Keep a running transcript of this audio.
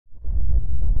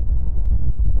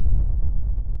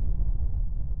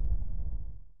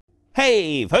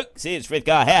Hey folks, it's Frith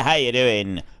Guardians here, how you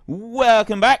doing?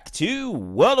 Welcome back to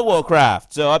World of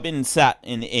Warcraft. So I've been sat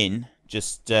in the inn,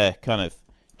 just kind of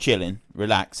chilling,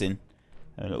 relaxing,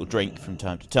 a little drink from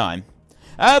time to time.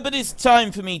 But it's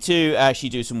time for me to actually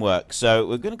do some work. So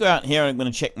we're going to go out here and I'm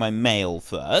going to check my mail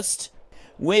first.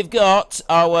 We've got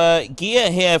our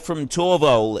gear here from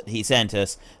Torvald that he sent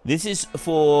us. This is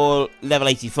for level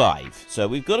 85. So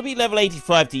we've got to be level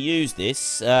 85 to use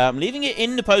this. I'm leaving it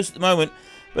in the post at the moment.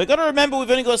 But I've got to remember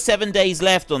we've only got 7 days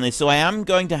left on this. So I am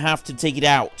going to have to take it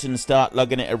out and start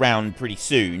lugging it around pretty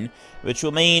soon. Which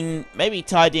will mean maybe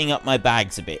tidying up my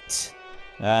bags a bit.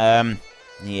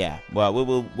 Yeah, well,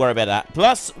 we'll worry about that.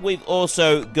 Plus, we've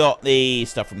also got the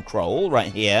stuff from Kroll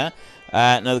right here.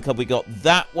 Another couple, we got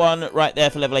that one right there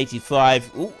for level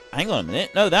 85. Ooh, hang on a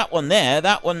minute. No, that one there,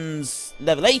 that one's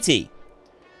level 80.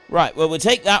 Right, well, we'll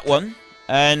take that one,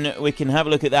 and we can have a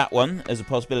look at that one as a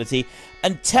possibility.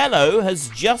 And Tello has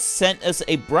just sent us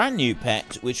a brand new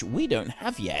pet, which we don't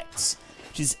have yet,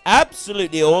 which is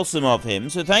absolutely awesome of him.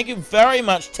 So thank you very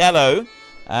much, Tello.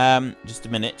 Just a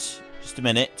minute.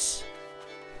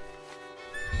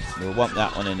 We'll want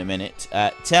that one in a minute.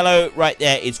 Tello right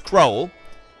there is Kroll.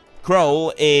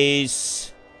 Kroll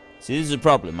is... See, this is a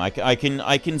problem. I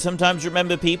can sometimes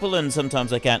remember people and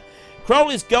sometimes I can't. Kroll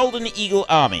is Golden Eagle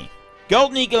Army.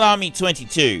 Golden Eagle Army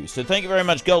 22. So thank you very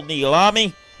much, Golden Eagle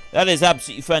Army. That is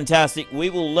absolutely fantastic. We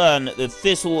will learn the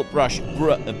Thistlebrush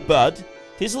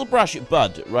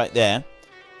Bud right there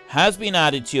has been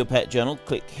added to your pet journal.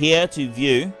 Click here to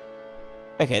view.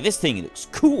 Okay, this thing looks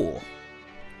cool.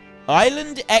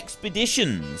 Island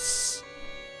Expeditions.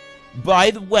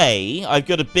 By the way, I've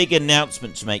got a big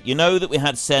announcement to make. You know that we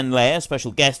had Senlea, a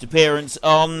special guest appearance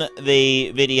on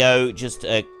the video just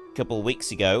a couple of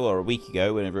weeks ago, or a week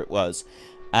ago, whenever it was,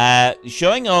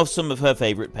 showing off some of her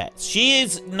favourite pets. She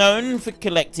is known for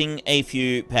collecting a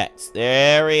few pets.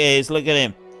 There he is, look at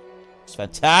him. It's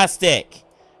fantastic.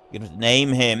 You're going to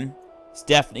name him. He's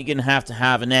definitely going to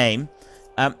have a name.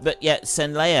 But yet,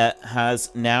 Senlea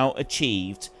has now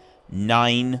achieved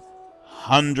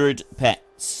 900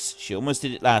 pets. She almost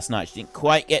did it last night. She didn't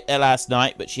quite get there last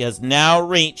night, but she has now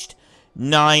reached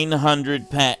 900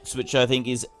 pets, which I think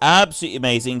is absolutely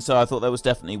amazing. So I thought that was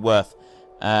definitely worth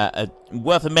a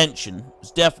mention.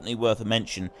 It's definitely worth a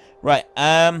mention. Right.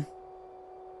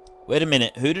 Wait a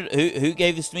minute. Who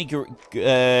gave this to me?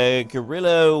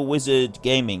 Gorilla Wizard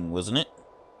Gaming, wasn't it?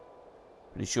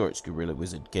 Pretty sure it's Gorilla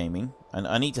Wizard Gaming. And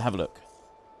I need to have a look.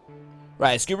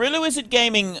 Right, it's Gorilla Wizard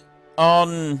Gaming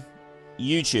on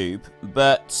YouTube,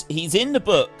 but he's in the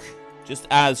book just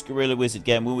as Gorilla Wizard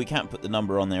Game. Well, we can't put the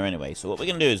number on there anyway, so what we're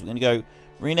going to do is we're going to go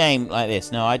rename like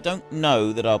this. Now, I don't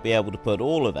know that I'll be able to put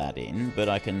all of that in, but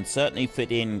I can certainly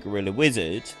fit in Gorilla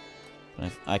Wizard.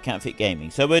 I can't fit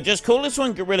Gaming, so we'll just call this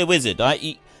one Gorilla Wizard.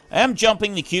 I am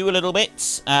jumping the queue a little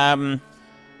bit.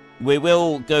 We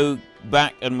will go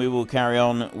back and we will carry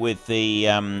on with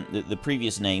the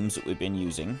previous names that we've been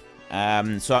using.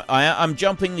 So I'm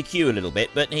jumping the queue a little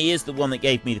bit, but he is the one that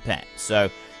gave me the pet, so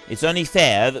it's only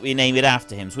fair that we name it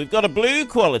after him. So we've got a blue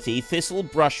quality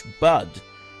Thistlebrush Bud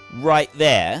right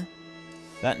there.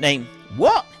 That name...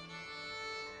 What?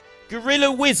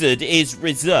 Gorilla Wizard is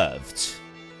reserved.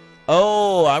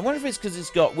 Oh, I wonder if it's because it's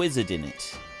got Wizard in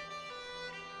it.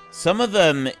 Some of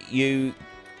them you...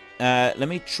 let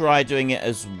me try doing it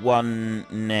as one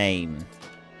name.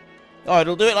 Oh,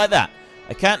 it'll do it like that.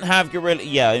 I can't have Gorilla...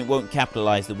 Yeah, it won't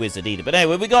capitalize the Wizard either. But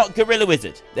anyway, we got Gorilla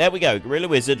Wizard. There we go. Gorilla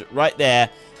Wizard right there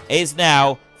is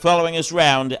now following us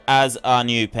round as our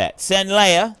new pet.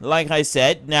 Senlea, like I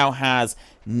said, now has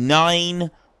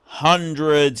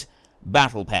 900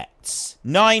 battle pets.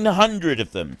 900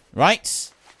 of them,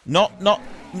 right? Not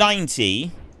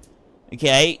 90.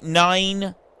 Okay,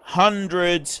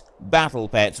 900 battle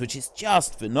pets, which is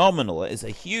just phenomenal. It is a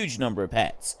huge number of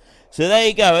pets. So there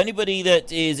you go. Anybody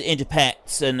that is into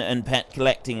pets and pet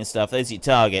collecting and stuff, there's your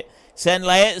target.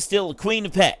 Senlea is still the queen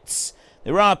of pets.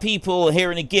 There are people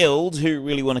here in a guild who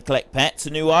really want to collect pets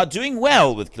and who are doing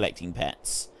well with collecting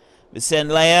pets. But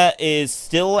Senlea is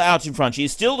still out in front. She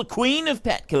is still the queen of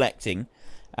pet collecting.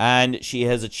 And she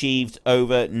has achieved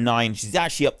over 9. She's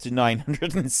actually up to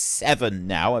 907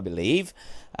 now, I believe.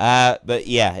 But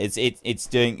yeah, she's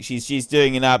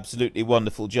doing an absolutely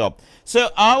wonderful job. So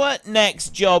our next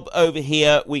job over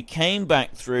here, we came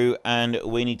back through and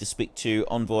we need to speak to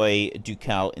Envoy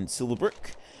Ducal in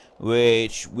Silverbrook,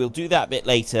 which we'll do that a bit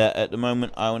later. At the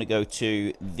moment, I want to go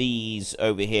to these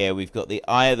over here. We've got the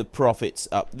Eye of the Prophets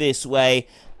up this way.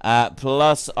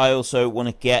 Plus, I also want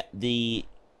to get the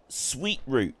Sweet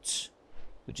Root,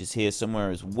 which is here somewhere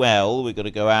as well. We've got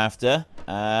to go after.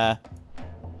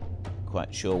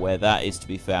 quite sure where that is to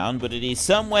be found, but it is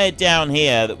somewhere down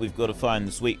here that we've got to find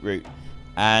the sweet root.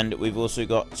 And we've also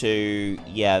got to,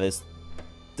 yeah, there's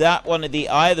that one of the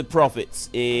Eye of the Prophets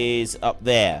is up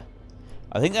there.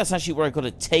 I think that's actually where I've got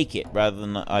to take it, rather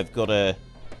than I've got to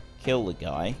kill the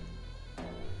guy.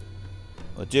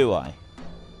 Or do I?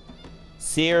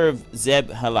 Seer of Zeb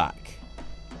Halak.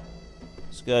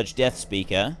 Scourge Death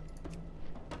Speaker.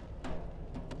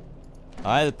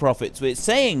 Eye of the Prophets. So it's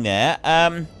saying there,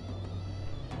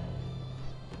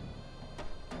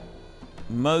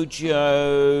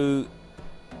 Mojo,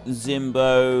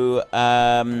 Zimbo,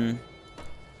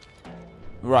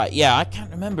 right, yeah, I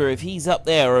can't remember if he's up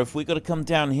there or if we got to come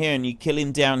down here and you kill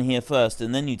him down here first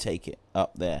and then you take it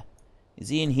up there. Is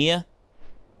he in here?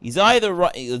 He's either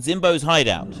right, Zimbo's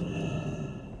hideout.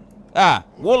 Ah,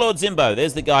 Warlord Zimbo,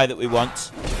 there's the guy that we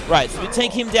want. Right, so we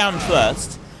take him down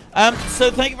first. So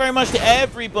thank you very much to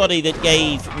everybody that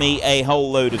gave me a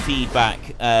whole load of feedback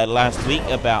last week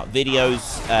about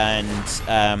videos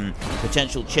and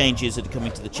potential changes that are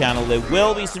coming to the channel. There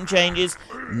will be some changes,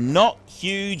 not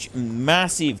huge,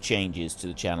 massive changes to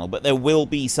the channel, but there will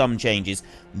be some changes.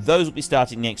 Those will be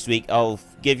starting next week. I'll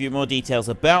give you more details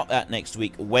about that next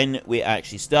week when we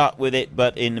actually start with it,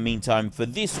 but in the meantime, for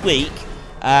this week,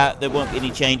 there won't be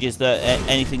any changes.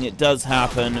 Anything that does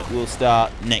happen will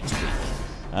start next week.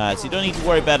 So you don't need to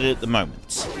worry about it at the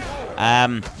moment.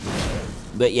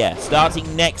 But yeah,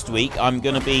 starting next week, I'm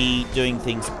going to be doing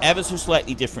things ever so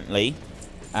slightly differently.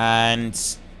 And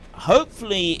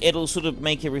hopefully it'll sort of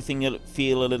make everything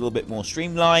feel a little bit more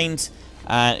streamlined.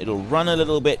 It'll run a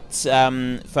little bit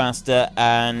faster.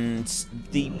 And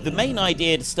the main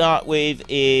idea to start with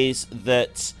is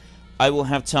that I will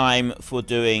have time for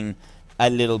doing a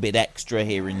little bit extra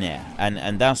here and there,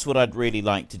 and that's what I'd really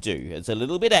like to do. It's a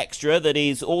little bit extra that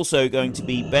is also going to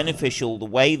be beneficial. The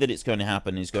way that it's going to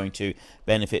happen is going to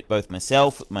benefit both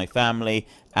myself, my family,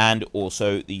 and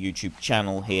also the YouTube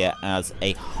channel here as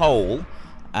a whole.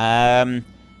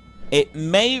 It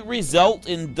may result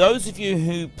in those of you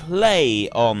who play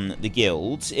on the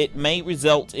guilds, it may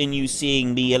result in you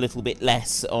seeing me a little bit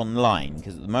less online,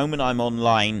 because at the moment I'm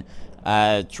online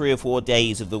 3 or 4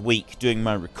 days of the week doing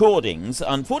my recordings.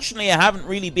 Unfortunately, I haven't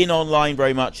really been online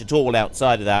very much at all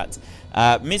outside of that.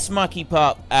 Miss Mucky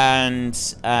Pup and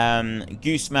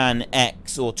Gooseman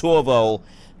X, or Torvol.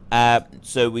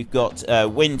 So we've got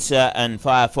Winter and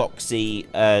Firefoxy,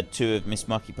 2 of Miss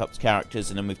Mucky Pup's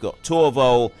characters, and then we've got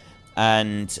Torvol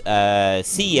and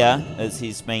Sia as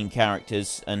his main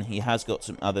characters, and he has got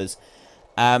some others.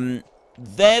 They're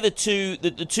the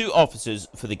two officers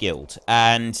for the guild,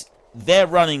 and they're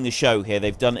running the show here.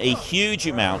 They've done a huge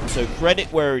amount, so credit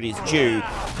where it is due.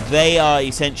 They are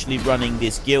essentially running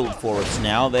this guild for us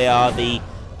now. They are the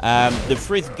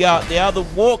Frith They are the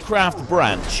Warcraft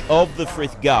branch of the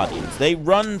Frith Guardians. They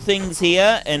run things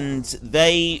here, and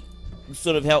they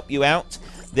sort of help you out.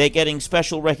 They're getting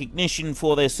special recognition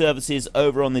for their services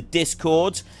over on the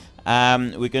Discord.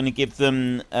 We're going to give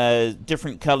them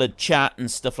different colored chat and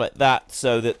stuff like that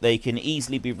so that they can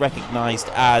easily be recognized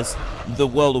as the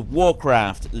World of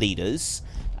Warcraft leaders.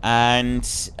 And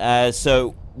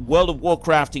so World of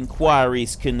Warcraft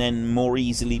inquiries can then more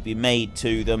easily be made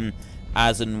to them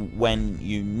as and when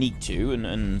you need to,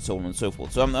 and so on and so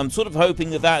forth. So I'm sort of hoping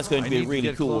that that's going to be a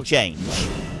really cool change.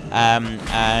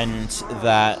 And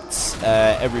that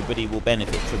everybody will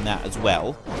benefit from that as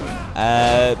well.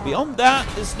 Beyond that,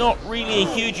 there's not really a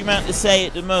huge amount to say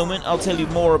at the moment. I'll tell you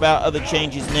more about other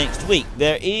changes next week.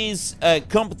 There is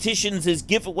competitions, there's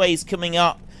giveaways coming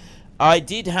up. I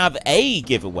did have a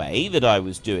giveaway that I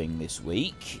was doing this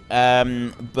week,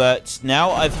 but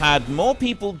now I've had more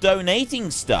people donating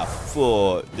stuff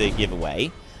for the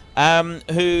giveaway.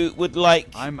 Who would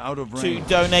like to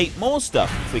donate more stuff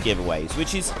for giveaways,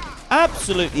 which is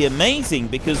absolutely amazing,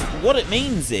 because what it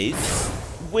means is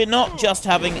we're not just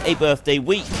having a birthday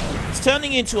week. It's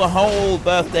turning into a whole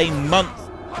birthday month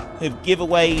of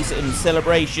giveaways and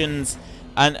celebrations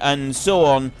and so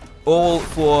on, all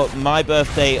for my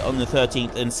birthday on the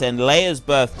 13th and Senleia's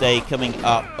birthday coming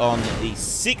up on the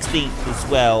 16th as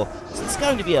well. So there's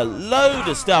going to be a load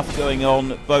of stuff going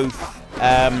on, both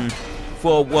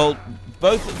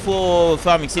for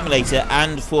Farming Simulator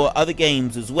and for other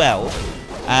games as well.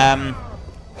 I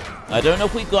don't know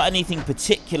if we've got anything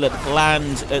particular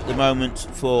planned at the moment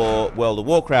for World of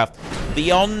Warcraft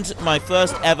beyond my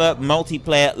first ever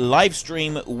multiplayer live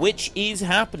stream, which is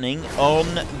happening on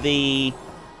the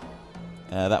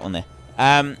that one there.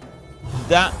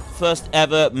 That first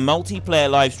ever multiplayer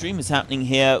live stream is happening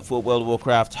here for World of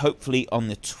Warcraft. Hopefully on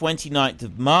the 29th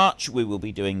of March we will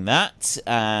be doing that,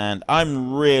 and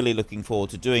I'm really looking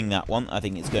forward to doing that one. I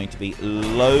think it's going to be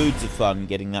loads of fun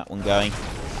getting that one going.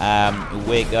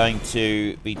 We're going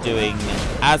to be doing,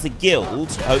 as a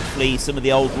guild, hopefully some of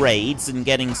the old raids and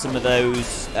getting some of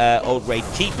those old raid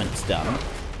achievements done,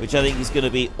 which I think is going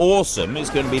to be awesome. It's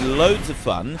going to be loads of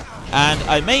fun, and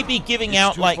I may be giving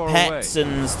out like pets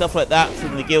and stuff like that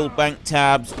from the guild bank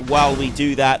tabs while we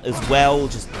do that as well,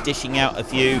 just dishing out a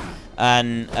few,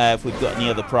 and if we've got any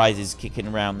other prizes kicking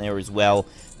around there as well,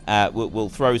 we'll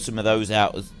throw some of those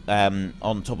out as,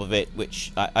 on top of it,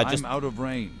 which I just... I'm out of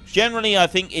range. Generally, I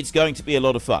think it's going to be a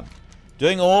lot of fun.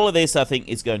 Doing all of this, I think,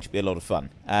 is going to be a lot of fun.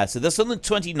 So that's on the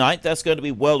 29th. That's going to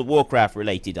be World of Warcraft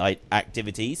related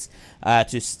activities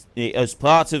as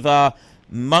part of our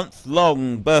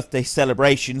month-long birthday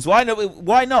celebrations. Why not?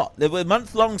 Why not? There were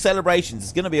month-long celebrations.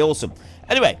 It's going to be awesome.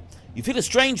 Anyway, you feel a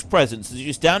strange presence as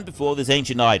you stand before this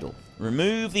ancient idol.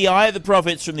 Remove the eye of the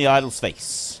prophets from the idol's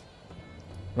face.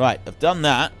 Right, I've done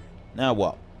that. Now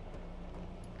what?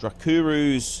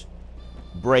 Drakuru's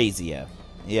brazier.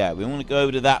 Yeah, we want to go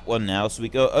over to that one now. So we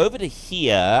go over to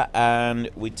here, and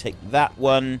we take that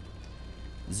one.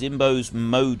 Zimbo's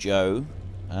Mojo.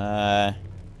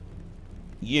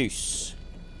 Use.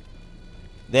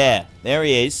 There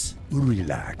he is.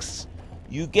 Relax.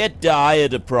 You get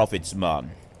tired of prophets,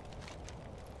 man.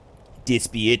 This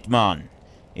be it, man.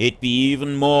 It be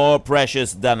even more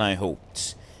precious than I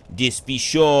hoped. This be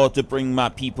sure to bring my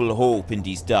people hope in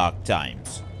these dark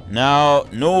times. Now,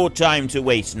 no time to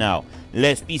waste now.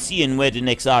 Let's be seeing where the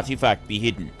next artifact be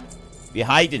hidden. Be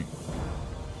hiding.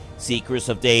 Secrets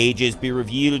of the ages be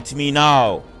revealed to me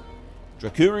now.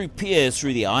 Drakuru peers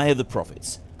through the eye of the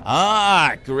prophets.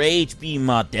 Ah, great be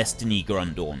my destiny,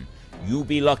 Grundorn. You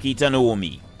be lucky to know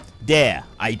me. There,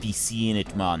 I be seeing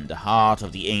it, man. The heart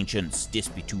of the ancients. This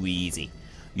be too easy.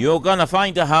 You're gonna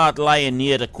find the heart lying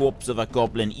near the corpse of a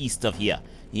goblin east of here.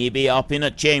 He be up in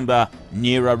a chamber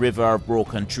near a river of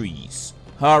broken trees.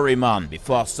 Hurry, man,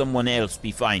 before someone else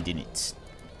be finding it.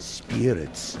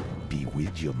 Spirits be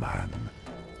with you, man.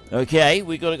 Okay,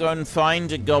 we gotta go and find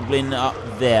a goblin up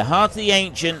there. Heart of the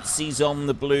Ancients, he's on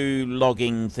the blue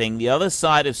logging thing. The other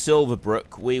side of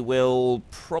Silverbrook, we will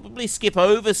probably skip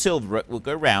over Silverbrook. We'll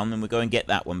go round and we'll go and get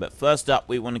that one. But first up,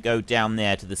 we want to go down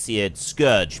there to the Seared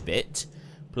Scourge bit.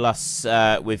 Plus,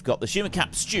 we've got the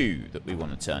Shimmercap Stew that we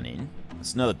want to turn in.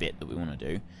 That's another bit that we want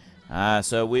to do.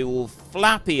 So we will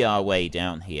flappy our way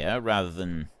down here rather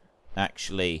than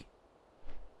actually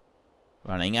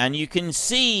running. And you can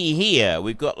see here,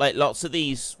 we've got like lots of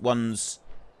these ones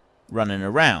running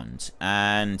around.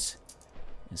 And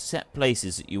there's set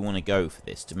places that you want to go for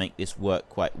this to make this work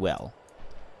quite well.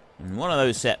 And one of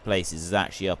those set places is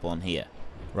actually up on here.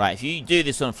 Right, if you do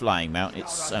this on a flying mount,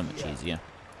 it's so much easier.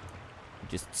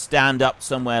 Just stand up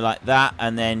somewhere like that,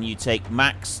 and then you take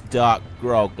max dark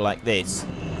grog like this,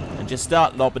 and just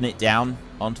start lobbing it down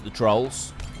onto the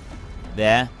trolls.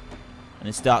 There. And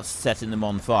it starts setting them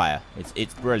on fire.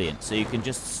 It's brilliant. So you can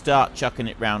just start chucking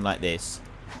it round like this.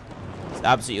 It's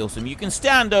absolutely awesome. You can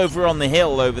stand over on the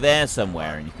hill over there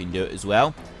somewhere, and you can do it as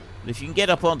well. But if you can get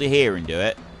up onto here and do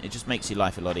it, it just makes your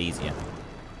life a lot easier.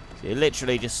 So you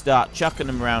literally just start chucking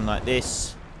them around like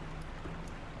this.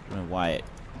 I don't know why it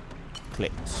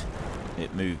clicked.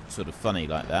 It moved sort of funny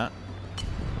like that.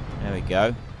 There we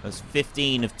go. That's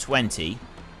 15 of 20.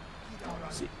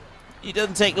 So it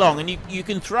doesn't take long, and you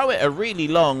can throw it a really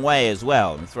long way as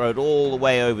well, and throw it all the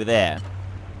way over there.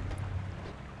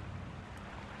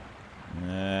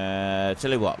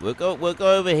 Tell you what, we'll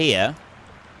go over here.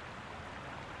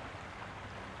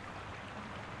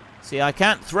 See, I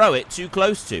can't throw it too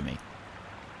close to me.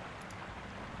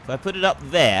 If I put it up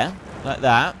there, like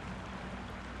that,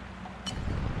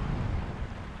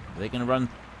 they're going to run.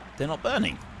 They're not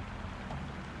burning.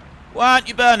 Why aren't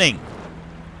you burning?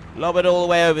 Lob it all the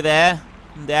way over there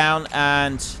and down,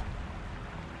 and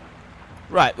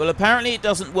right, well, apparently it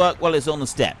doesn't work while it's on the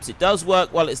steps. It does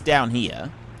work while it's down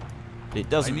here, but it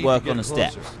doesn't work on the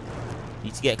steps. You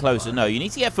need to get closer. No, you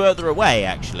need to get further away,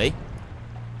 actually.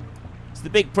 So the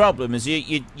big problem is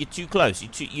you're too close.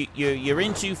 You're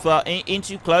in too far, in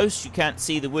too close. You can't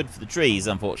see the wood for the trees,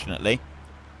 unfortunately.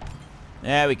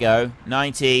 There we go.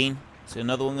 19. So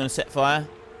another one going to set fire.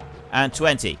 And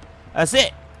 20. That's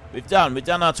it. We've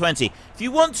done our 20. If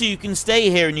you want to, you can stay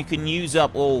here and you can use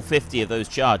up all 50 of those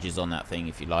charges on that thing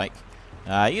if you like.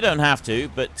 You don't have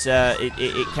to, but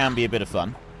it can be a bit of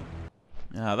fun.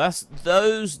 Now, that's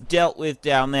those dealt with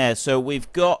down there. So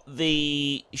we've got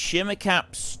the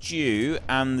Shimmercap Stew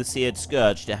and the Seared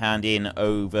Scourge to hand in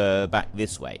over back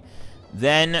this way.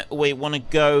 Then we want to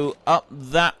go up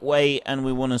that way, and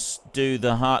we want to do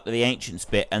the Heart of the Ancients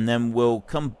bit, and then we'll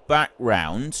come back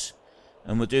round,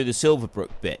 and we'll do the Silverbrook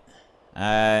bit.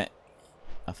 I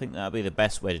think that'll be the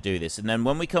best way to do this. And then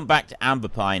when we come back to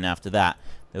Amberpine after that,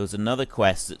 there was another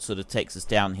quest that sort of takes us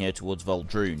down here towards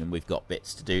Voldrune, and we've got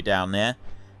bits to do down there.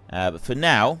 But for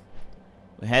now,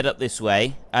 we head up this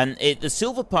way, and the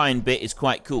Silverpine bit is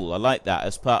quite cool. I like that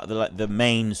as part of the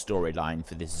main storyline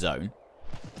for this zone.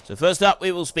 So first up,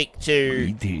 we will speak to...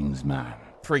 Greetings, man.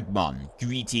 Prigmon.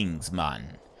 Greetings,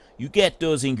 man. You get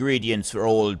those ingredients for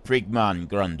old Prigmon,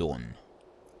 Grundorn?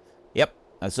 Yep,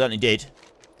 I certainly did.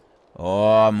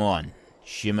 Oh, man.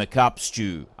 Shimmercup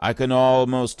stew. I can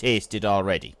almost taste it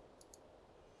already.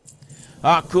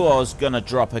 Harkor's gonna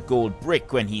drop a gold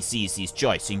brick when he sees these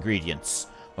choice ingredients.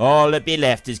 All that be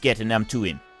left is getting them to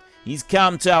him. He's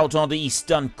camped out on the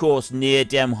eastern coast near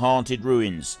them haunted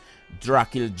ruins.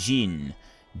 Drakeljin,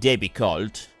 they be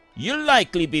called. You'll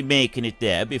likely be making it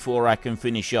there before I can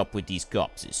finish up with these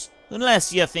corpses.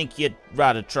 Unless you think you'd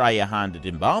rather try your hand at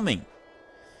embalming.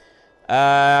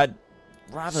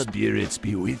 Rather... Spirits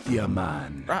be with you,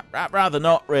 man. Rather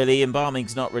not, really.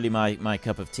 Embalming's not really my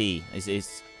cup of tea.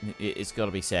 It's got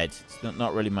to be said. It's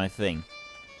not really my thing.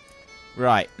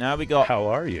 Right, now we got... How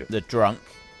are you? The drunk.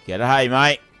 Get a hey,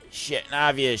 mate. Shit,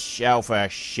 have your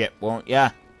shellfish shit, won't ya?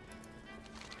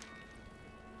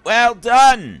 Well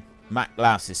done! Mac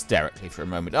laughs hysterically for a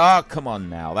moment. Oh, come on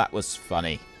now. That was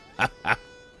funny.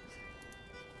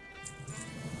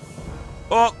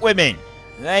 Orc women.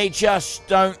 They just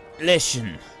don't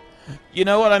listen. You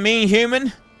know what I mean,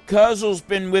 human? Kurzel's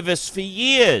been with us for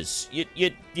years.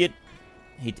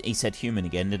 He said human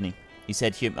again, didn't he? He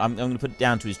said human. I'm going to put it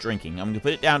down to his drinking. I'm going to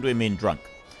put it down to him being drunk.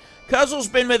 Kurzel's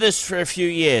been with us for a few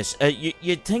years.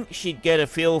 You'd think she'd get a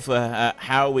feel for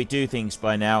how we do things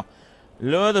by now.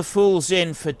 Lure the fools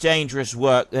in for dangerous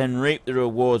work, then reap the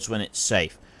rewards when it's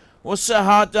safe. What's so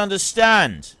hard to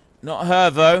understand? Not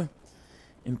her, though.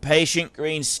 Impatient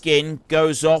green skin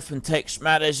goes off and takes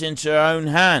matters into her own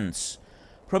hands.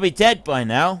 Probably dead by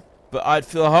now, but I'd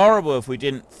feel horrible if we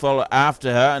didn't follow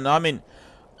after her, and I'm in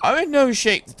no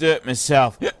shape to do it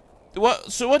myself.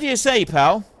 So what do you say,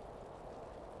 pal?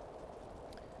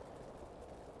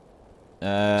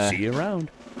 See you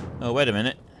around. Oh, wait a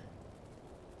minute.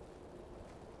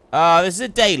 This is a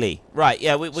daily. Right,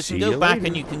 yeah, we can go back later.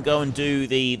 And you can go and do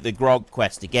the grog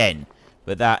quest again.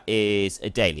 But that is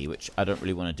a daily, which I don't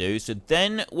really want to do. So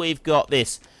then we've got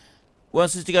this.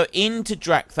 Wants us to go into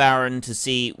Draktharen to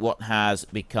see what has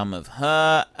become of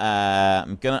her.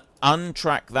 I'm going to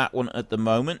untrack that one at the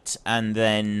moment. And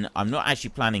then I'm not actually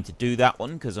planning to do that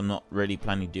one, because I'm not really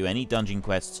planning to do any dungeon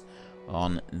quests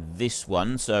on this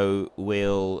one. So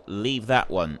we'll leave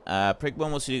that one.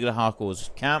 Prigmon wants to go to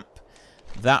Harkor's camp.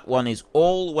 That one is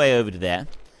all the way over to there.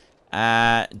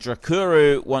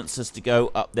 Drakuru wants us to go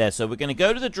up there. So we're going to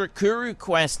go to the Drakuru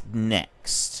quest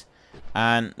next.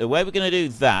 And the way we're going to do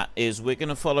that is we're going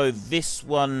to follow this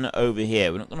one over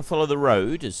here. We're not going to follow the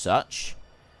road as such.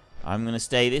 I'm going to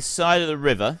stay this side of the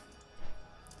river.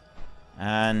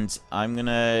 And I'm going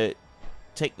to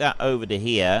take that over to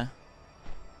here.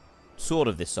 Sort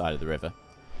of this side of the river.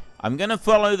 I'm going to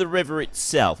follow the river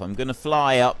itself. I'm going to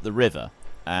fly up the river.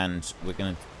 And we're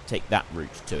going to take that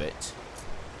route to it.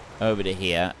 Over to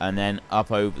here. And then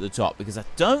up over the top. Because I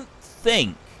don't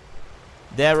think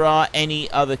there are any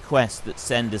other quests that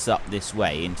send us up this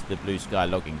way into the Blue Sky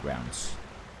Logging Grounds.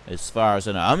 As far as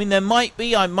I know. I mean, there might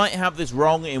be. I might have this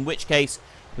wrong. In which case,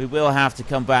 we will have to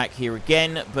come back here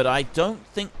again. But I don't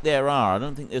think there are. I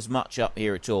don't think there's much up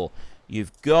here at all.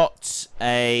 You've got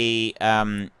a...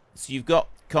 so you've got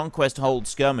Conquest Hold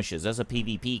Skirmishers. That's a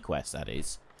PvP quest, that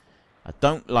is. I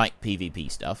don't like PvP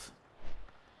stuff.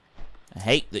 I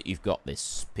hate that you've got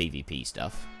this PvP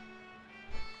stuff.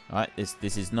 Alright,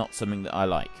 this is not something that I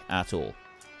like at all.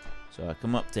 So I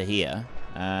come up to here,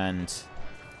 and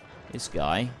this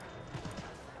guy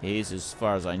is, as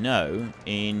far as I know,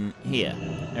 in here.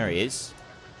 There he is.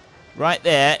 Right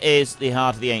there is the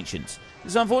Heart of the Ancients.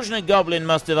 This unfortunate goblin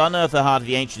must have unearthed the Heart of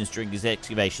the Ancients during his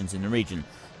excavations in the region.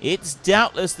 It's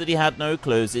doubtless that he had no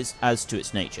clues as to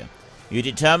its nature. You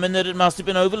determine that it must have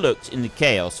been overlooked in the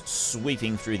chaos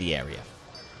sweeping through the area.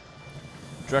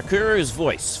 Drakuru's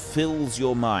voice fills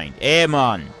your mind. Hey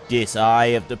man, this eye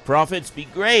of the prophets be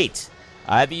great.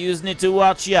 I be using it to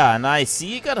watch ya, and I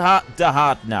see you got the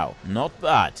heart now. Not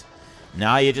bad.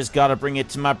 Now you just gotta bring it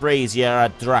to my brazier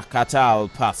at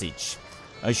Drakatal Passage.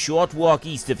 A short walk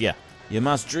east of you. You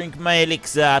must drink my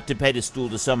elixir at the pedestal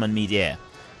to summon me there.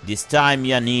 This time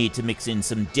you need to mix in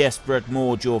some desperate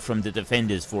mojo from the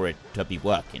defenders for it to be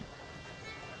working.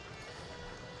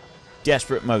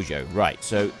 Desperate Mojo. Right,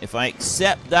 so if I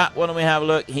accept that one and we have a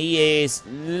look, he is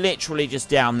literally just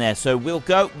down there. So we'll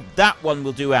go, that one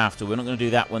we'll do after. We're not going to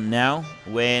do that one now.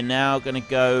 We're now going to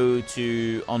go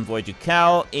to Envoy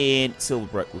Ducal in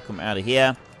Silverbrook. We'll come out of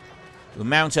here. We'll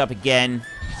mount up again,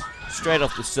 straight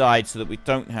off the side so that we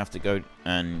don't have to go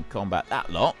and combat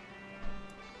that lot.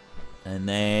 And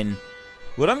then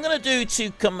what I'm going to do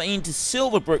to come into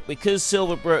Silverbrook, because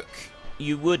Silverbrook...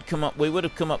 we would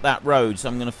have come up that road, so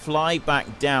I'm going to fly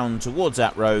back down towards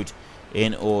that road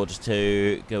in order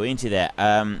to go into there.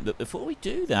 But before we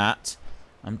do that,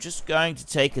 I'm just going to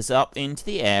take us up into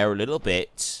the air a little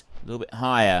bit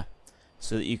higher,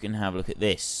 so that you can have a look at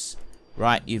this.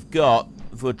 Right, you've got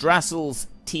Vordrassil's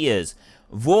Tears,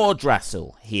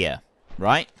 Vordrassil here,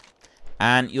 right?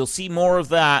 And you'll see more of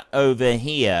that over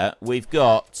here. We've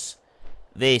got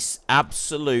this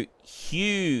absolute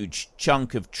huge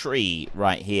chunk of tree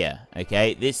right here.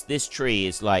 Okay, this tree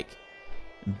is like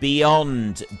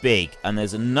beyond big, and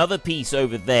there's another piece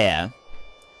over there,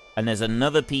 and there's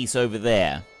another piece over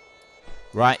there,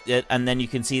 right? And then you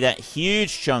can see that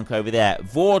huge chunk over there.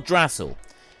 Vordrassil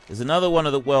is another one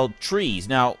of the world trees.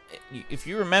 Now, if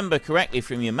you remember correctly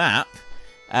from your map,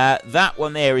 that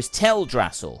one there is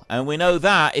Teldrassil, and we know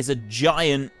that is a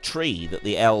giant tree that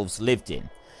the elves lived in.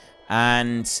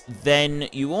 And then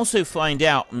you also find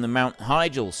out on the Mount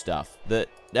Hyjal stuff that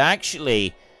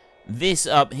actually this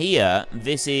up here,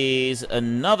 this is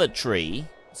another tree.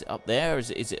 Is it up there, or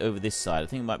is it over this side? I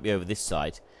think it might be over this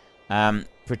side.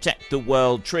 Protect the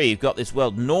world tree. You've got this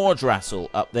world Nordrassil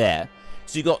up there.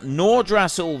 So you've got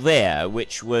Nordrassil there,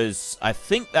 which was, I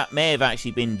think that may have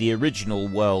actually been the original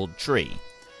world tree.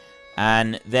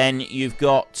 And then you've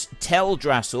got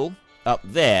Teldrassil up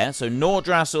there, so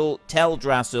Nordrassil,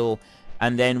 Teldrassil,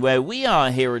 and then where we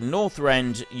are here in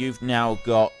Northrend, you've now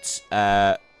got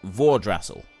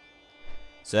Vordrassil.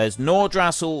 So there's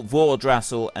Nordrassil,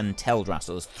 Vordrassil, and Teldrassil.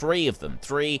 There's three of them,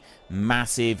 three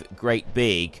massive, great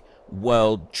big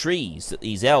world trees that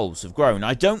these elves have grown.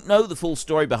 I don't know the full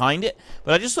story behind it,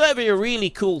 but I just thought it'd be a really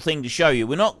cool thing to show you.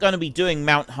 We're not going to be doing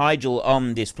Mount Hyjal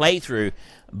on this playthrough,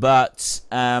 but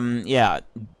yeah,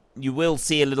 you will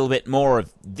see a little bit more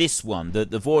of this one, the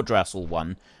Vordrassil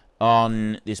one,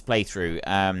 on this playthrough.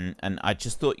 And I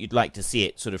just thought you'd like to see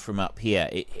it sort of from up here.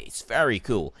 It's very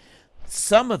cool.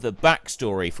 Some of the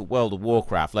backstory for World of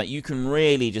Warcraft, like, you can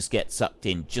really just get sucked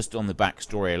in just on the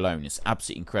backstory alone. It's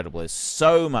absolutely incredible. There's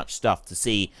so much stuff to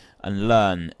see and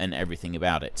learn and everything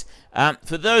about it.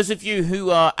 For those of you who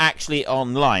are actually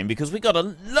online, because we got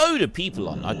a load of people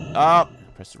on. I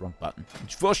pressed the wrong button.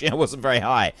 Unfortunately, I wasn't very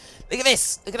high. Look at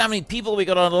this. Look at how many people we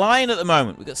got online at the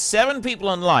moment. We've got 7 people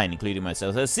online, including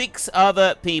myself. So 6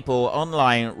 other people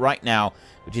online right now,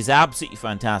 which is absolutely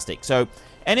fantastic. So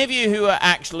any of you who are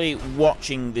actually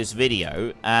watching this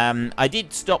video, I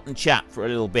did stop and chat for a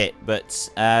little bit, but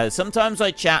sometimes I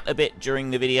chat a bit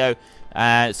during the video,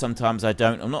 sometimes I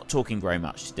don't. I'm not talking very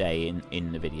much today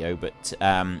in the video, but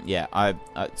yeah,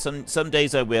 some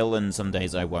days I will and some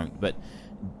days I won't. But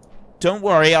don't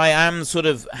worry, I am sort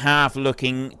of half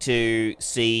looking to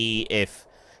see if...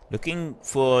 looking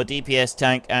for DPS,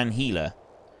 tank, and healer.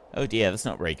 Oh dear, that's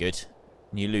not very good.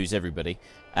 You lose everybody.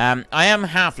 I am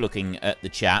half looking at the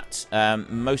chat.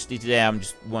 Mostly today I'm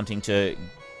just wanting to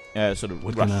sort of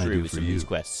rush through with some of these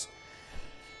quests.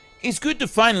 It's good to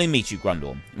finally meet you,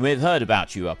 Grundorn. We've heard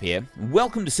about you up here.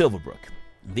 Welcome to Silverbrook.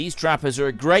 These trappers are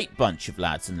a great bunch of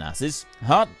lads and lasses.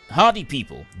 Hardy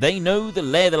people. They know the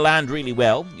lay of the land really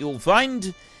well. You'll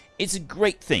find it's a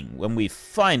great thing when we've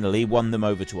finally won them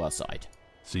over to our side.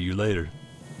 See you later.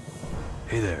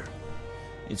 Hey there.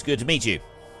 It's good to meet you.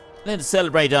 Let us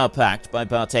celebrate our pact by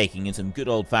partaking in some good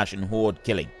old-fashioned horde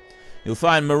killing. You'll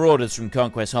find marauders from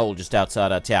Conquest Hole just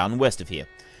outside our town, west of here.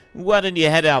 Why don't you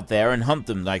head out there and hunt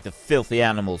them like the filthy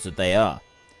animals that they are?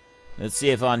 Let's see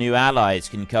if our new allies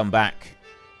can come back.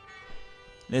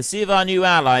 Let's see if our new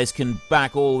allies can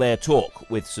back all their talk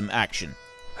with some action.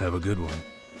 Have a good one.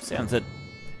 Sounds a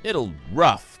little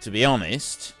rough, to be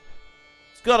honest.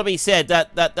 It's got to be said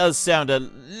that does sound a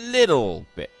little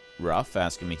bit rough,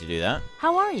 asking me to do that.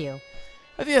 How are you?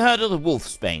 Have you heard of the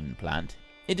wolfsbane plant?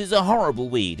 It is a horrible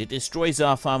weed. It destroys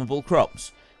our farmable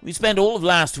crops. We spent all of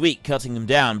last week cutting them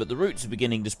down, but the roots are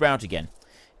beginning to sprout again.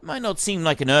 It might not seem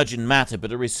like an urgent matter,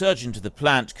 but a resurgence of the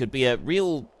plant could be a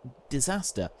real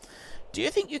disaster. Do you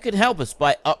think you could help us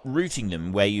by uprooting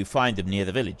them where you find them near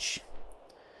the village?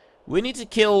 We need to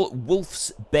kill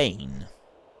Wolf's Bane.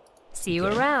 See you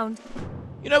around.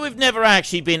 You know, we've never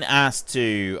actually been asked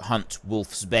to hunt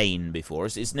Wolf's Bane before.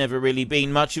 It's never really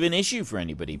been much of an issue for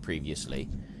anybody previously.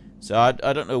 So I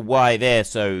don't know why they're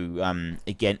so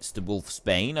against the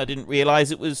wolfsbane. I didn't realise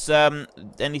it was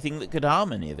anything that could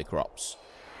harm any of the crops.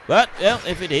 But, well,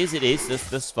 if it is, it is.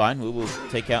 That's fine. We will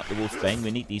take out the wolfsbane.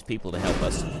 We need these people to help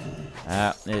us.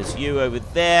 There's you over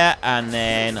there, and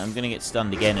then I'm going to get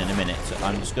stunned again in a minute. So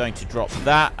I'm just going to drop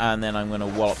that, and then I'm going to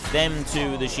wallop them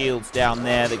to the shields down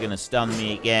there. They're going to stun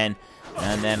me again.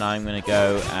 And then I'm going to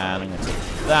go and I'm going to take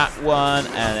that one.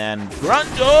 And then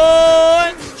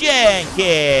Grundorn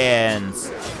Jenkins.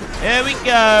 There we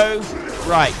go.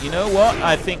 Right, you know what?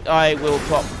 I think I will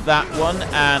pop that one.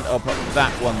 And I'll pop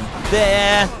that one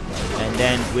there. And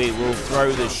then we will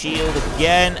throw the shield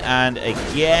again. And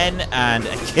again. And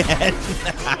again.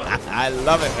 I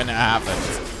love it when it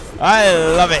happens. I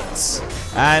love it.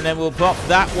 And then we'll pop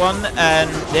that one. And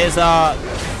there's our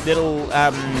little...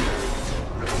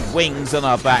 wings on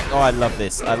our back. Oh, I love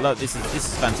this. I love this. This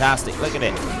is fantastic. Look at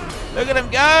it. Look at him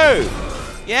go.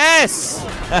 Yes.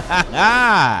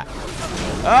 Ah.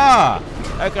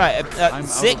 Okay.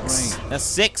 6. That's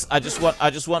 6. I just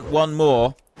want one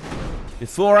more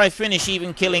before I finish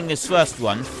even killing this first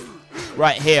one.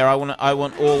 Right here. I want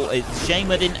all. It's a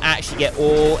shame I didn't actually get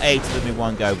all 8 of them in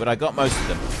one go, but I got most of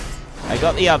them. I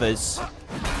got the others.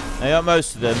 I got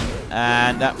most of them,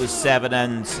 and that was 7,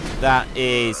 and that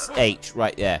is 8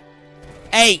 right there.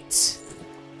 8!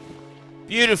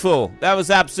 Beautiful. That was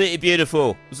absolutely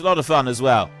beautiful. It was a lot of fun as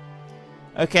well.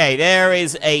 Okay, there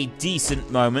is a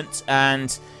decent moment,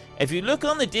 and if you look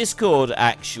on the Discord,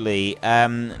 actually,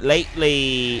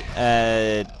 lately,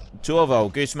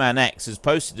 Torvald, Gooseman X, has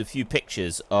posted a few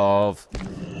pictures of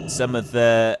some of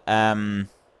the,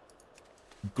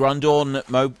 Grundorn,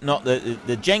 not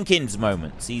the Jenkins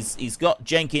moments. He's got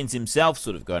Jenkins himself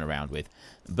sort of going around with,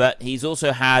 but he's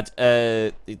also had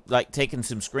like taken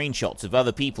some screenshots of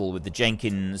other people with the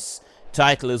Jenkins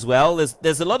title as well.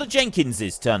 There's a lot of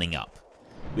Jenkinses turning up.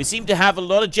 We seem to have a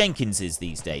lot of Jenkinses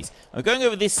these days. I'm going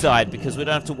over this side because we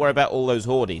don't have to worry about all those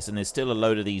hordes, and there's still a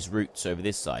load of these roots over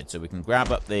this side, so we can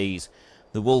grab up the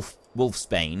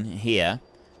wolfsbane here.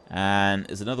 And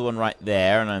there's another one right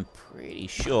there, and I'm pretty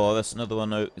sure that's another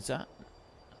one. Is that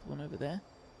one over there?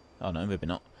 Oh, no, maybe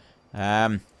not.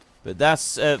 But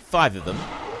that's 5 of them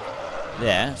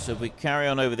there. So if we carry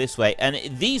on over this way. And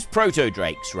these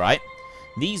proto-drakes, right?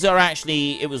 These are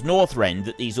actually... It was Northrend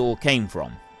that these all came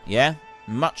from. Yeah?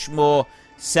 Much more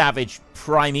savage,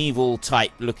 primeval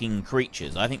type looking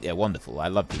creatures. I think they're wonderful. I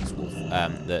love these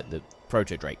the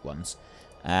proto-drake ones.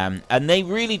 And they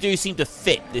really do seem to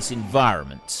fit this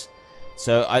environment.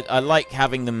 So I like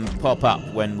having them pop up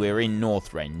when we're in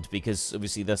Northrend, because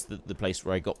obviously that's the place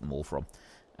where I got them all from.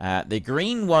 The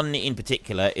green one in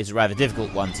particular is a rather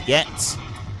difficult one to get.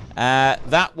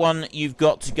 That one you've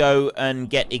got to go and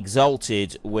get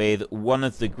exalted with one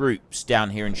of the groups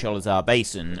down here in Sholazar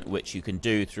Basin, which you can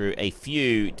do through a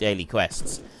few daily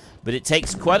quests. But it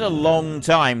takes quite a long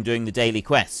time doing the daily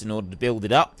quests in order to build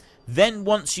it up. Then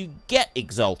once you get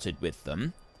exalted with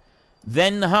them,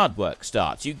 then the hard work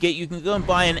starts. You can go and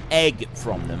buy an egg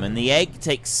from them, and the egg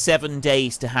takes 7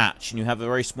 days to hatch, and you have a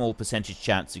very small percentage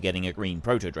chance of getting a green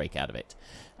proto-drake out of it.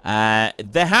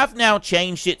 They have now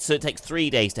changed it so it takes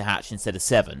 3 days to hatch instead of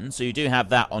 7, so you do have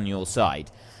that on your side.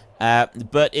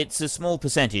 But it's a small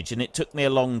percentage, and it took me a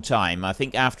long time. I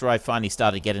think after I finally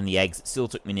started getting the eggs, it still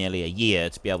took me nearly a year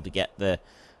to be able to get the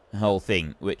whole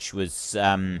thing, which was,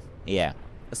 yeah.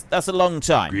 That's a long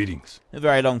time. Greetings. A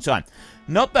very long time.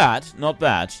 Not bad, not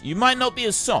bad. You might not be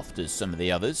as soft as some of the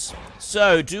others.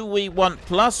 So, do we want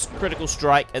plus critical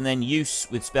strike and then use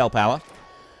with spell power?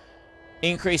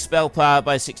 Increase spell power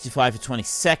by 65 for 20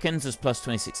 seconds. There's plus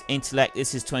 26 intellect.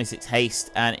 This is 26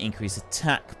 haste and increase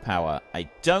attack power. I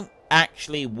don't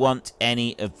actually want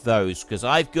any of those because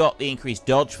I've got the increased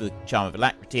dodge for the Charm of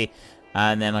Alacrity.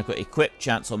 And then I've got equipped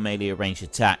chance on melee or ranged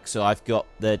attack. So I've got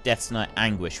the Death's Night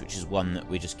Anguish, which is one that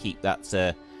we just keep. That's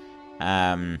a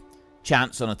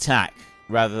chance on attack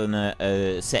rather than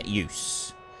a set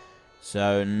use.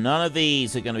 So none of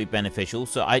these are going to be beneficial.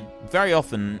 So I very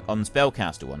often on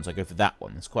spellcaster ones I go for that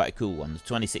one. It's quite a cool one. It's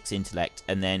 26 intellect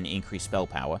and then increased spell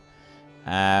power.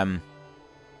 The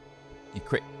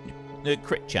crit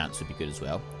chance would be good as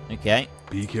well. Okay.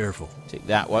 Be careful. Take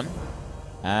that one.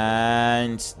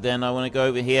 And then I want to go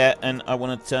over here and I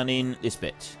want to turn in this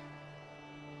bit.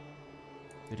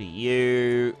 Go to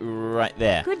you right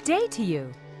there. Good day to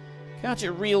you.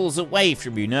 Catcher reels away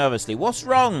from you nervously. What's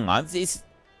wrong?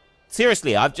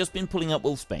 Seriously, I've just been pulling up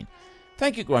wolfsbane.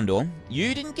 Thank you, Grundorn.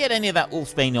 You didn't get any of that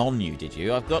wolfsbane on you, did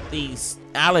you? I've got these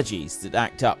allergies that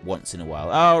act up once in a while.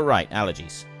 Oh, right,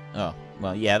 allergies. Oh,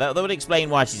 well, yeah, that would explain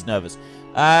why she's nervous.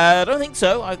 I don't think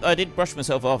so. I did brush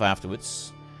myself off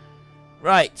afterwards.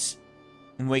 Right.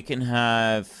 And we can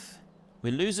have...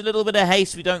 We lose a little bit of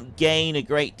haste. We don't gain a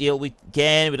great deal. We don't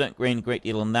gain a great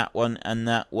deal on that one. And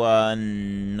that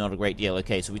one, not a great deal.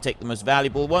 Okay, so we take the most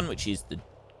valuable one, which is the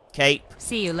cape.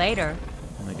 See you later.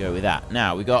 I'm going to go with that.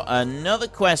 Now, we got another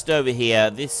quest over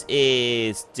here. This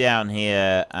is down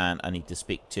here, and I need to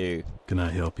speak to... Can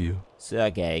I help you?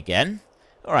 Sergey again.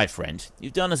 All right, friend.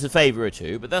 You've done us a favor or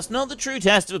two, but that's not the true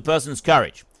test of a person's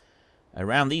courage.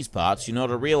 Around these parts, you're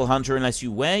not a real hunter unless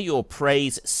you wear your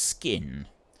prey's skin.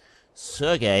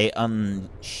 Sergey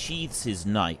unsheathes his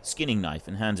skinning knife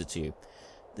and hands it to you.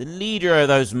 The leader of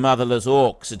those motherless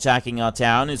orcs attacking our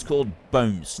town is called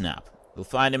Bone Snap. You'll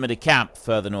find him at a camp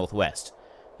further northwest.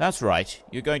 That's right,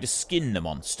 you're going to skin the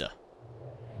monster.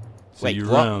 See Wait, you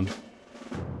what? around.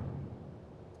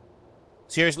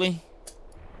 Seriously?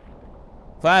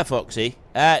 Firefoxy?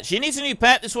 She needs a new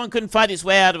pet. This one couldn't find its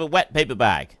way out of a wet paper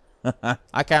bag.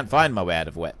 I can't find my way out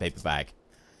of a wet paper bag.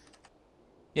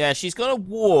 Yeah, she's got a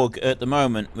warg at the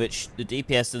moment, which the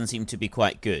DPS doesn't seem to be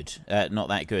quite good. Not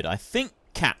that good. I think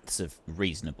cats are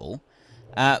reasonable.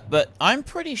 But I'm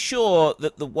pretty sure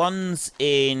that the ones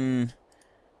in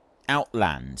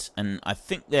Outland, and I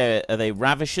think are they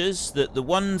Ravishers? That the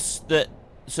ones that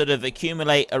sort of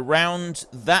accumulate around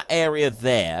that area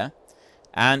there,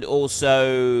 and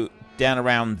also down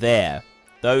around there.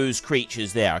 Those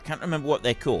creatures there. I can't remember what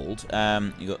they're called.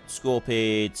 You got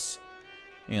Scorpids...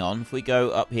 Hang on, if we go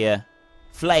up here,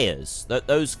 Flayers.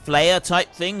 Those Flayer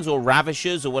type things, or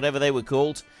Ravishers, or whatever they were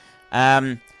called.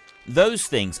 Those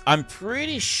things, I'm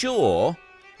pretty sure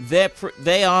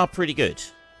they are pretty good.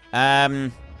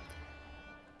 Well,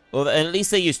 at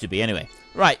least they used to be, anyway.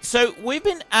 Right, so we've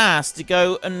been asked to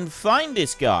go and find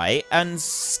this guy and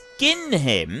skin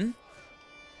him.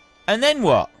 And then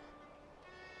what?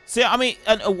 See, I mean,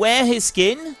 and wear his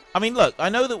skin? I mean, look, I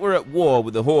know that we're at war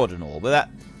with the Horde and all, but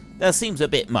that seems a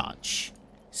bit much.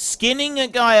 Skinning a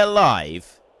guy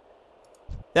alive,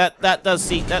 that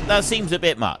seems a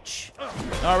bit much.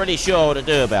 Not really sure what to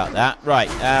do about that. Right,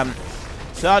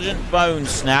 Sergeant Bone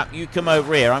Snap, you come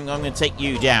over here. I'm going to take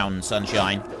you down,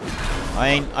 Sunshine.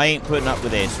 I ain't putting up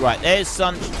with this. Right, there's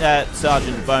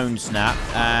Sergeant Bone Snap,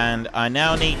 and I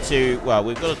now need to... Well,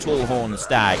 we've got a tall horn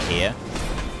stag here.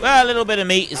 Well, a little bit of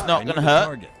meat is not going to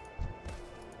hurt.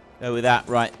 Go with that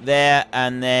right there,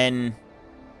 and then...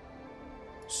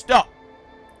 Stop!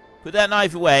 Put that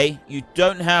knife away. You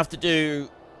don't have to do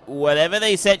whatever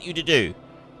they sent you to do.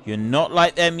 You're not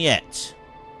like them yet.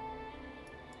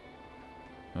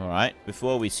 Alright,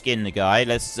 before we skin the guy,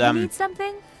 let's... You need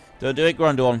something? Don't do it,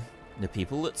 Grundorn. The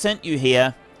people that sent you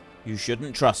here, you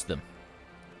shouldn't trust them.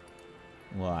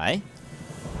 Why?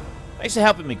 Thanks for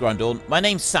helping me, Grundorn. My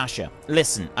name's Sasha.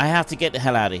 Listen, I have to get the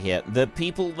hell out of here. The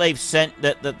people they've sent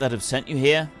that have sent you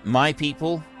here, my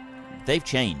people, they've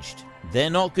changed. They're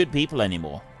not good people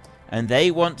anymore, and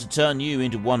they want to turn you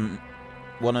into one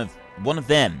of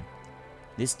them.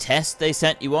 This test they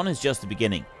sent you on is just the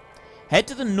beginning. Head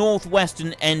to the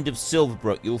northwestern end of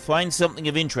Silverbrook. You'll find something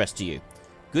of interest to you.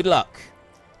 Good luck,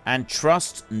 and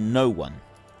trust no one.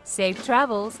 Safe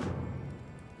travels.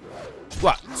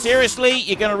 What? Seriously?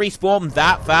 You're going to respawn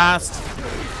that fast?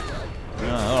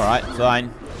 Oh, alright,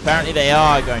 fine. Apparently they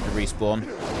are going to respawn.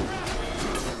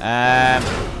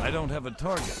 I don't have a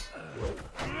target.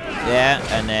 There,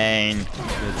 and then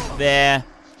go there.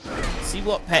 See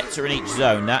what pets are in each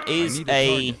zone. That is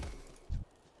a...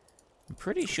 I'm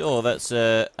pretty sure that's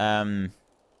a...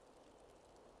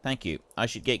 Thank you. I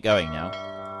should get going now.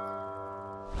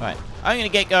 Right, I'm going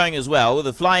to get going as well with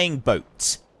a flying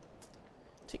boat.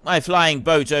 Take my flying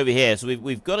boat over here. So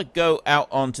we've got to go out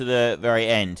onto the very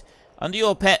end. Under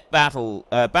your pet battle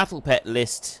pet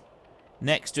list,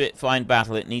 next to it, find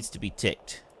battle. It needs to be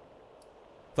ticked.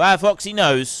 Firefoxy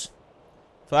knows.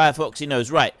 Firefoxy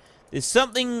knows. Right, there's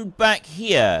something back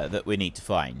here that we need to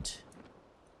find.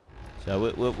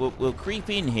 So we'll creep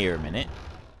in here a minute.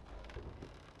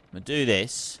 We'll do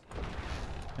this.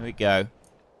 Here we go.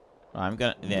 Right, I'm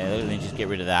gonna let me just get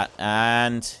rid of that,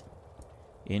 and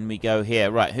in we go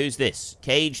here. Right, who's this?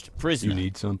 Caged prisoner. You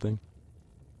need something?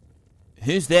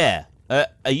 Who's there?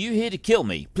 Are you here to kill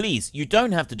me? Please, you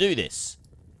don't have to do this.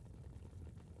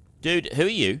 Dude, who are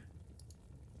you?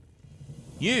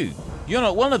 You're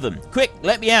not one of them. Quick,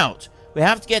 let me out. We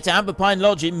have to get to Amber Pine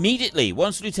Lodge immediately.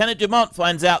 Once Lieutenant Dumont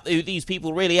finds out who these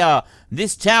people really are,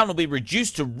 this town will be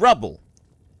reduced to rubble.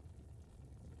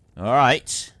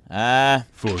 Alright.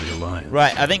 For the Alliance.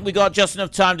 Right, I think we got just enough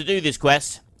time to do this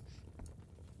quest.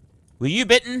 Were you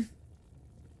bitten?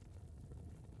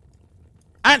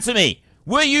 Answer me!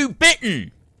 Were you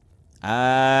bitten?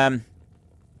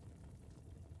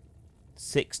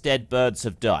 6 dead birds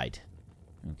have died.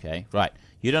 Okay, right.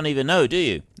 You don't even know, do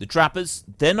you? The trappers,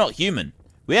 they're not human.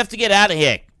 We have to get out of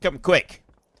here. Come quick.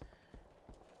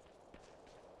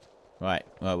 Right,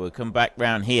 well, we'll come back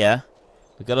round here.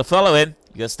 We've got to follow him.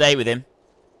 You've got to stay with him.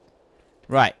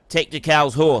 Right, take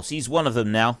Ducal's horse. He's one of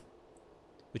them now.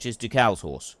 Which is Ducal's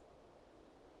horse.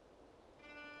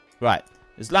 Right,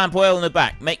 there's lamp oil in the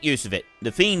back. Make use of it.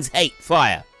 The fiends hate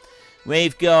fire.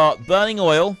 We've got burning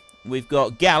oil. We've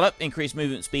got gallop, increased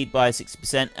movement speed by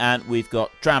 60%. And we've got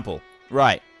trample.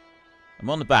 Right, I'm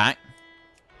on the back.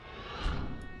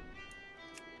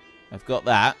 I've got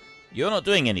that. You're not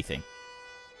doing anything.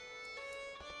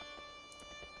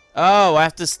 Oh, I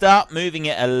have to start moving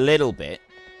it a little bit.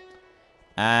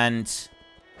 And...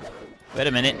 wait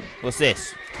a minute. What's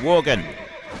this? Worgen.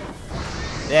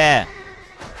 There.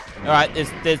 Alright,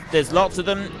 there's lots of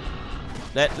them.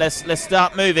 Let's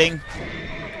start moving.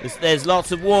 There's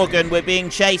lots of Worgen. We're being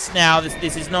chased now.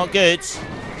 This is not good.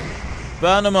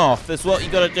 Burn them off. That's what you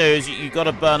got to do, is you got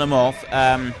to burn them off.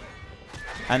 And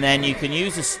then you can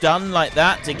use a stun like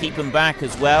that to keep them back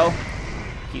as well.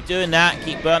 Keep doing that.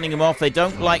 Keep burning them off. They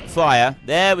don't like fire.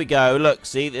 There we go. Look,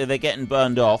 see, they're getting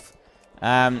burned off.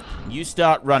 You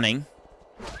start running.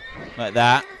 Like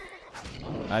that.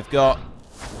 I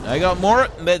got more.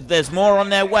 There's more on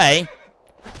their way.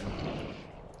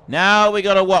 Now we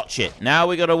got to watch it. Now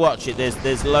we got to watch it.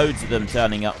 There's loads of them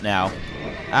turning up now.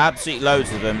 Absolutely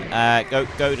loads of them.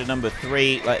 Go to number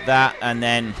 3 like that. And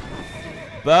then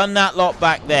burn that lot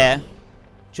back there.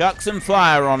 Chuck some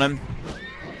fire on them.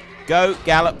 Go,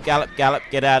 gallop, gallop, gallop.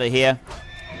 Get out of here.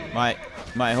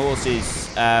 My horse is...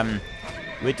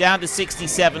 we're down to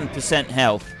 67%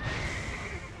 health.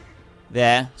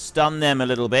 There. Stun them a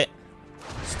little bit.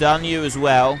 Stun you as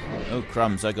well. Oh,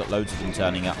 crumbs. I got loads of them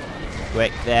turning up.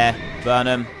 Quick, there. Burn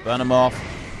them. Burn them off.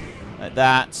 Like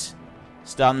that.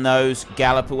 Stun those.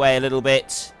 Gallop away a little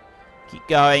bit. Keep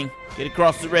going. Get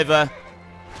across the river.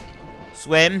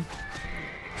 Swim.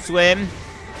 Swim.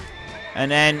 And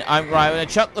then I'm going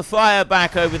to chuck the fire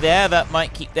back over there. That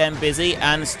might keep them busy.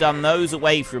 And stun those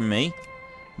away from me.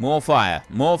 More fire.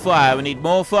 More fire. We need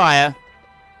more fire.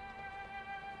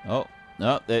 Oh,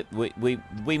 no.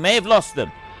 We may have lost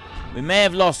them. We may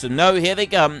have lost them. No, here they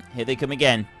come. Here they come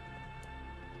again.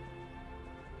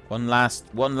 One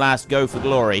last go for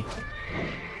glory.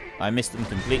 I missed them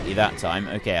completely that time.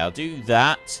 Okay, I'll do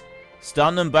that.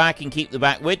 Stun them back and keep the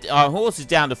back. Our horse is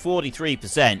down to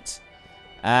 43%.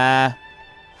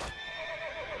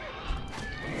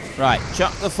 Right,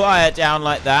 chuck the fire down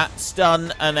like that.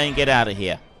 Stun and then get out of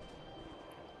here.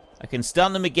 I can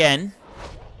stun them again.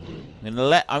 I'm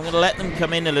gonna let them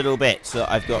come in a little bit, so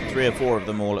I've got 3 or 4 of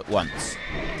them all at once.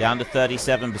 Down to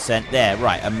 37% there.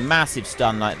 Right, a massive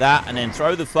stun like that, and then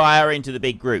throw the fire into the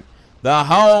big group. The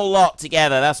whole lot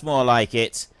together. That's more like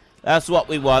it. That's what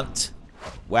we want.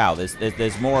 Wow,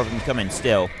 there's more of them coming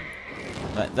still.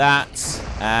 Like that,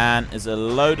 and there's a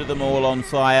load of them all on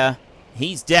fire.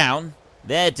 He's down.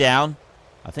 They're down.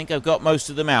 I think I've got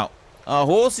most of them out. Our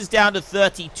horse is down to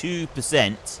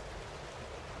 32%.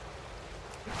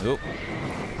 Oh.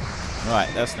 Right,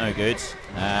 that's no good.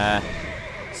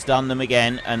 Stun them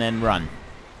again and then run.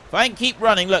 If I can keep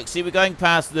running, look, see, we're going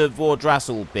past the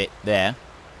Vordrassel bit there.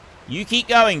 You keep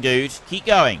going, dude. Keep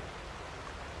going.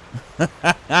 You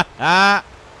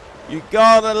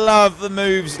gotta love the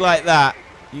moves like that.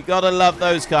 You gotta love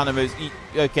those kind of moves.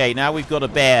 Okay, now we've got a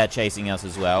bear chasing us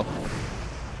as well.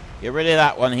 Get rid of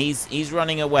that one. He's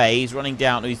running away. He's running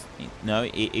down.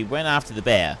 He went after the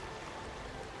bear.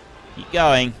 Keep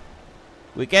going.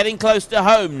 We're getting close to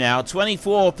home now.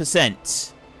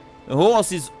 24%. The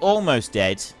horse is almost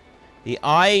dead. The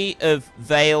Eye of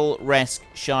Vale Resk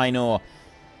Shinor.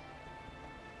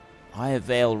 Eye of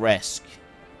Vale Resk.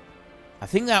 I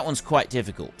think that one's quite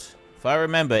difficult. If I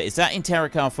remember, is that in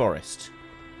Terenas Forest?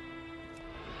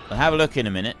 I'll have a look in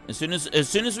a minute. As soon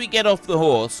as we get off the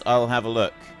horse, I'll have a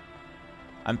look.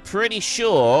 I'm pretty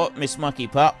sure, Miss Mucky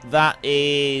Pup, that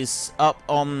is up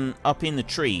in the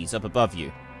trees, up above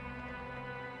you.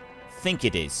 I think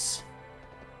it is.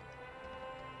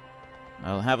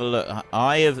 I'll have a look.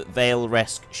 Eye of Vale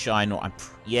Resk Shinor.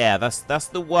 Yeah, that's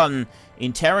the one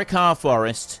in Terenas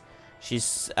Forest.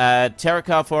 She's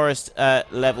Terenas Forest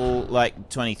level like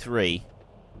 23.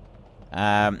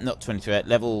 Not 23,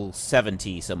 level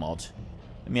 70 some odd.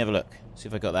 Let me have a look. See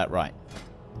if I got that right.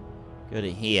 Go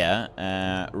to here.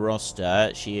 Roster.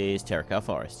 She is Terenas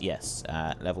Forest. Yes.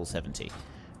 Level 70.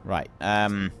 Right.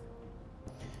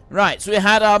 Right. So we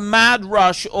had our mad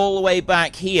rush all the way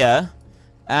back here.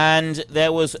 And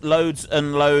there was loads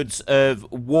and loads of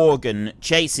Worgen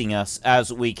chasing us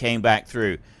as we came back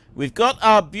through. we've got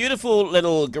our beautiful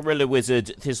little gorilla wizard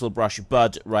Thistlebrush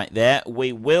Bud right there.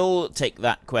 We will take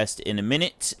that quest in a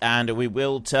minute, and we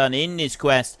will turn in this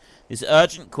quest, this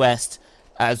urgent quest,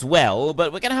 as well.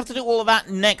 But we're going to have to do all of that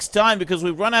next time because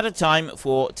we've run out of time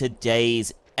for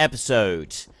today's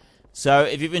episode. So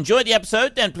if you've enjoyed the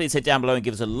episode, then please head down below and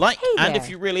give us a like. Hey and there. if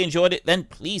you really enjoyed it, then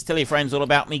please tell your friends all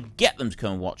about me. Get them to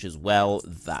come and watch as well.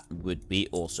 That would be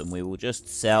awesome. We will just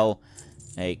sell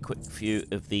a quick few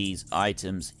of these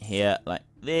items here like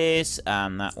this,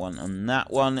 and that one,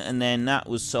 and then that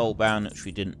was soulbound, which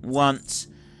we didn't want.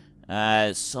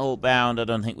 Soulbound, I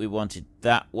don't think we wanted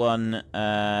that one.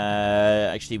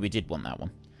 Actually, we did want that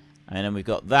one. And then we've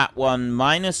got that one,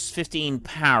 minus 15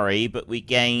 parry, but we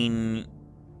gain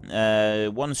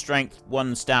 1 strength,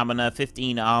 1 stamina,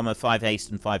 15 armor, 5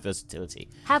 haste, and 5 versatility.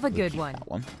 Have a We'll good keep one. that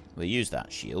one. We'll use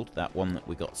that shield, that one that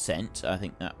we got sent. I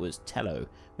think that was Tello.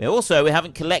 We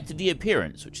haven't collected the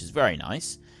appearance, which is very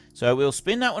nice. So we'll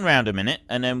spin that one round a minute,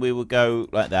 and then we will go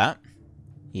like that.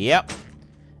 Yep.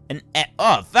 And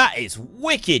oh, that is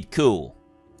wicked cool.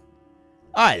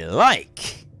 I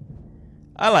like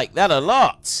that a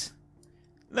lot.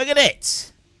 Look at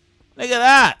it. Look at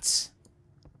that.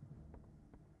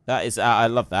 That is, I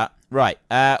love that. Right.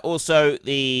 Also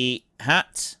the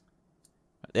hat.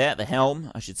 Right there, the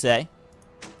helm, I should say.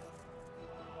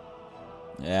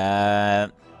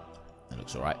 That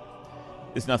looks alright.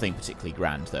 It's nothing particularly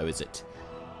grand, though, is it?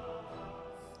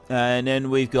 And then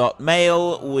we've got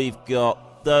mail. We've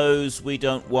got those. We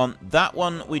don't want that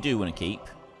one. We do want to keep.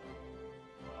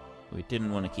 We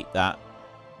didn't want to keep that.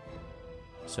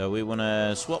 So we want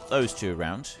to swap those two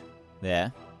around.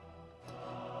 There.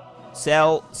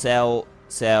 Sell, sell,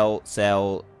 sell,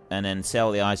 sell. And then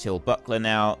sell the Ice Hill Buckler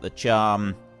now. The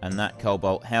Charm. And that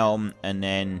Cobalt Helm. And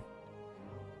then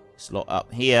slot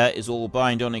up here is all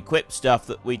bind on equip stuff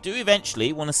that we do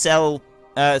eventually want to sell,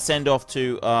 send off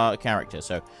to our character.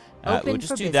 So we'll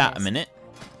just do that a minute.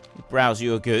 Browse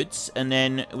your goods, and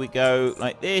then we go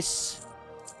like this.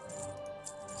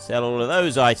 Sell all of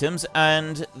those items,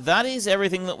 and that is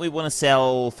everything that we want to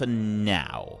sell for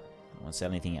now. I don't want to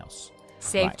sell anything else.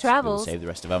 Safe travels. We'll save the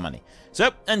rest of our money.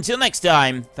 So until next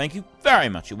time, thank you very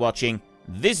much for watching.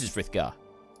 This is Frith Guardians.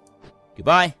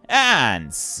 Goodbye,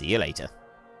 and see you later.